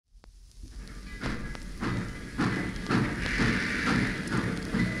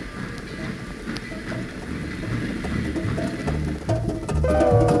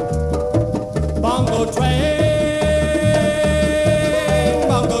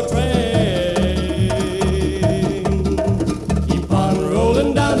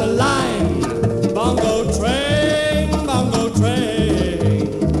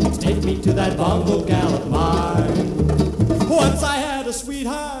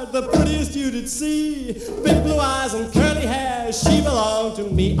heart, the prettiest you did see. Big blue eyes and curly hair, she belonged to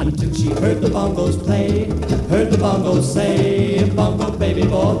me. Until she heard the bongos play, heard the bongos say, bongo baby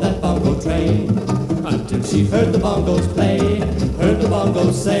board that bongo train. Until she heard the bongos play, heard the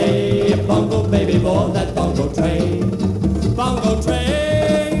bongos say, bongo baby board that bongo train. Bongo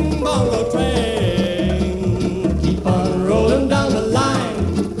train, bongo train, keep on rolling down the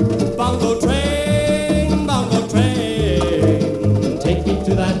line. Bongo train, bongo train, take me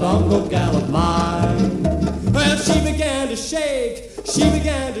to that bongo gal of mine. Well, she began to shake, she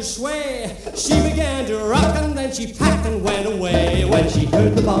began to sway, she began to rock, and then she packed and went away. When she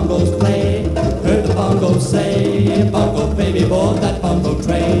heard the bongos play, heard the bongos say, bongo baby board that bongo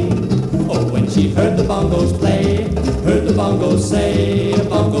train. Oh, when she heard the bongos play, heard the bongos say,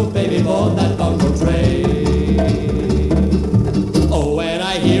 bongo baby board that bongo train. Oh, when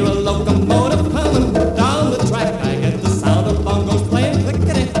I hear a locomotive coming down the track, I get the sound of bongos playing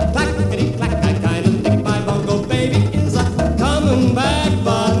clickety-clack, clickety-clack. I kind of think my bongo baby is coming back,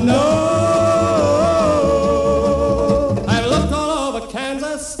 but no. I've looked all over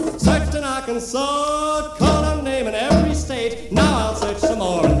Kansas, searched in Arkansas, called her name in every state. Now I'll search some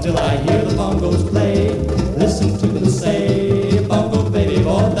more until I hear the bongos play. Listen to them say, bongo baby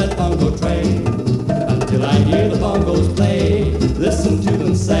board that bongo train. Until I hear the bongos play, listen to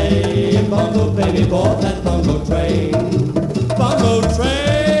them say, bongo baby board that bongo train. Bongo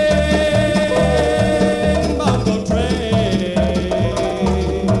train, bongo train,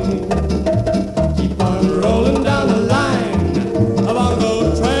 keep on rolling down the line. A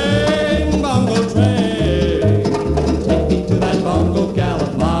bongo train, bongo train, take me to that bongo gal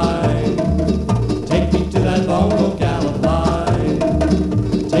of mine. Take me to that bongo gal of mine.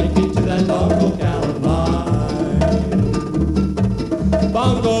 Take me to that bongo gal of mine.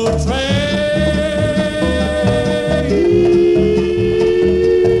 Bongo train.